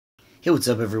Hey, what's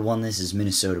up everyone? This is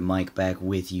Minnesota Mike back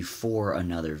with you for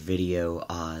another video.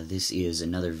 This is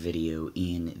another video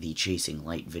in the Chasing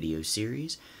Light video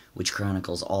series, which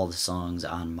chronicles all the songs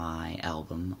on my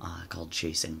album called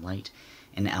Chasing Light,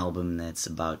 an album that's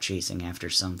about chasing after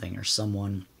something or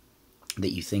someone that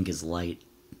you think is light,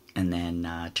 and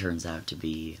then turns out to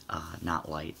be not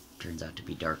light, turns out to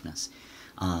be darkness.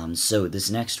 So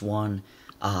this next one,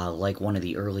 like one of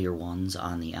the earlier ones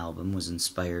on the album, was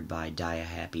inspired by Die a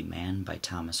Happy Man by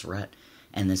Thomas Rhett,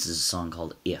 and this is a song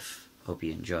called If. Hope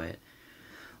you enjoy it.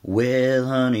 Well,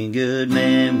 honey, good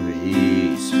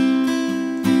memories,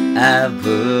 I've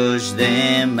pushed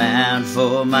them out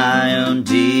for my own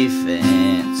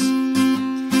defense.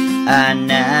 I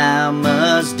now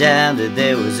must doubt that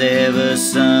there was ever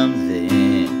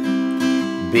something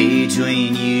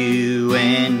between you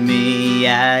and me.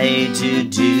 I hate to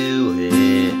do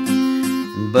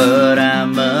it, but I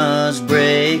must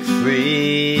break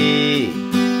free.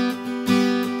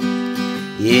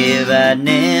 If I'd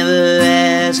never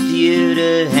asked you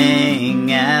to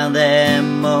hang out that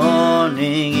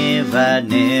morning, if I'd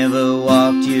never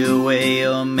walked your way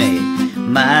or made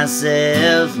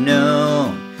myself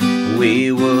known,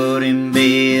 we wouldn't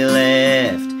be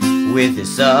left with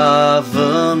this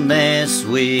awful mess.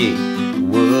 We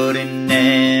wouldn't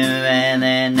have had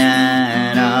that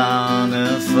night on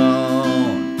the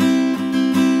phone.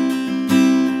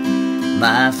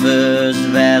 My first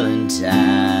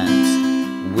Valentine's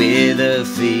with a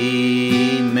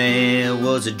female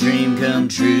was a dream come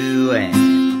true,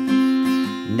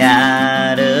 and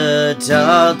not a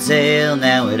tall tale.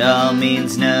 Now it all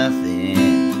means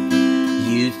nothing.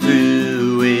 You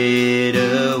threw it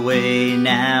away.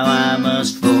 Now I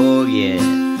must forget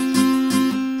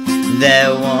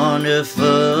that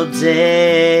wonderful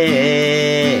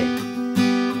day.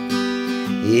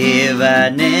 If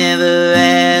I'd never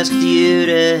asked you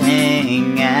to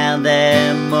hang out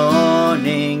that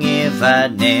morning, if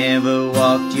I'd never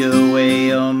walked your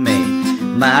way or made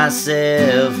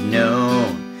myself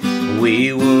known,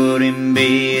 we wouldn't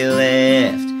be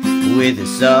left with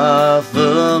this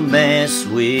awful mess.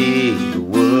 We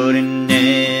wouldn't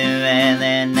have had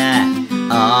that night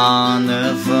on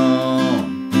the phone.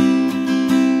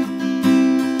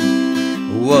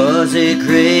 Was it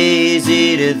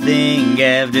crazy to think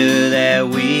after that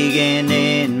weekend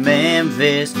in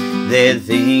Memphis that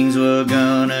things were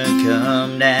gonna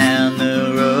come down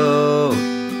the road?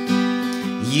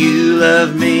 You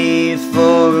loved me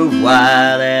for a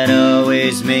while, that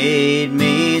always made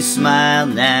me smile.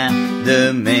 Now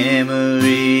the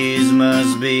memories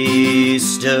must be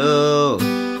stowed.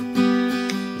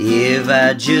 If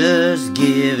I'd just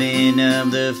given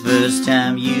up the first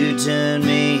time you turned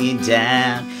me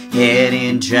down,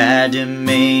 hadn't tried to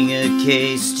make a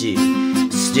case to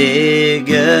stick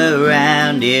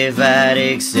around, if I'd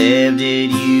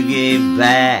accepted you gave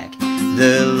back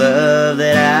the love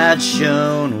that I'd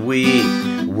shown, we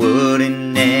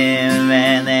wouldn't have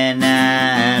had that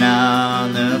night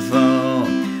on the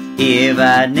phone. If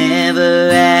I'd never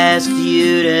asked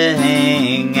you to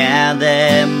hang out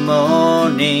that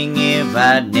morning, if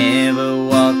I'd never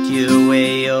walked your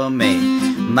way or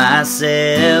made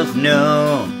myself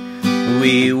known,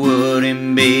 we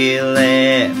wouldn't be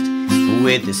left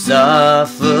with this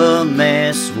awful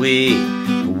mess. We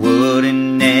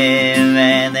wouldn't have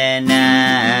had that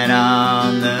night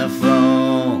on the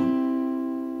phone.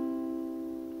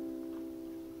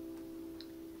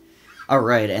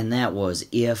 Alright, and that was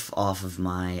If off of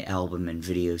my album and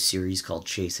video series called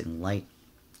Chasing Light.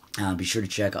 Be sure to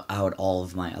check out all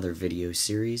of my other video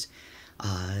series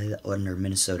under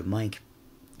Minnesota Mike.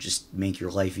 Just make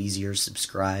your life easier,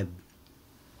 subscribe,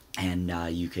 and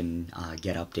you can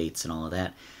get updates and all of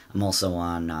that. I'm also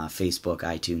on Facebook,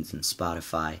 iTunes, and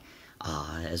Spotify,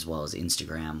 as well as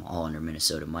Instagram, all under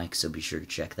Minnesota Mike, so be sure to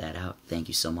check that out. Thank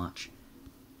you so much.